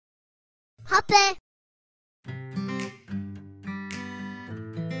Hape.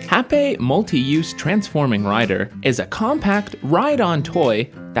 Hape Multi-Use Transforming Rider is a compact ride-on toy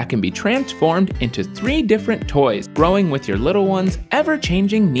that can be transformed into 3 different toys, growing with your little one's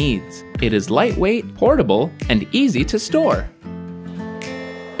ever-changing needs. It is lightweight, portable, and easy to store.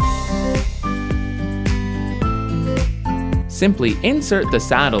 Simply insert the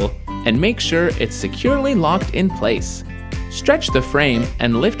saddle and make sure it's securely locked in place. Stretch the frame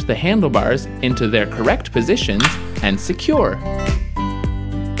and lift the handlebars into their correct positions and secure.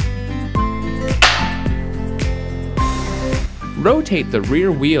 Rotate the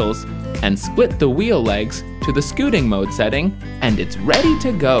rear wheels and split the wheel legs to the scooting mode setting, and it's ready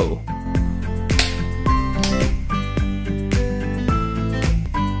to go.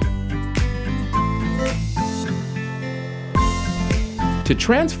 To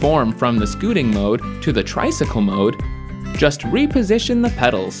transform from the scooting mode to the tricycle mode, just reposition the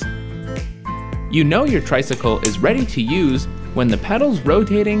pedals. You know your tricycle is ready to use when the pedals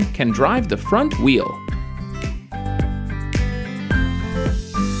rotating can drive the front wheel.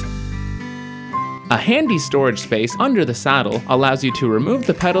 A handy storage space under the saddle allows you to remove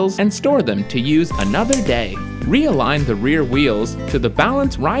the pedals and store them to use another day. Realign the rear wheels to the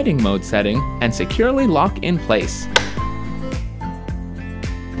balance riding mode setting and securely lock in place.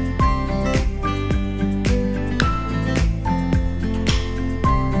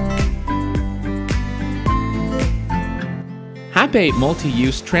 Hape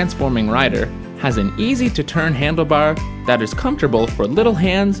Multi-Use Transforming Rider has an easy-to-turn handlebar that is comfortable for little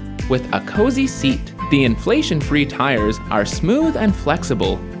hands with a cozy seat. The inflation-free tires are smooth and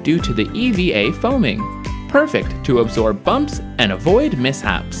flexible due to the EVA foaming, perfect to absorb bumps and avoid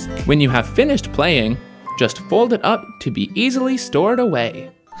mishaps. When you have finished playing, just fold it up to be easily stored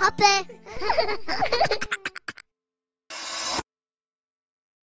away. Hape.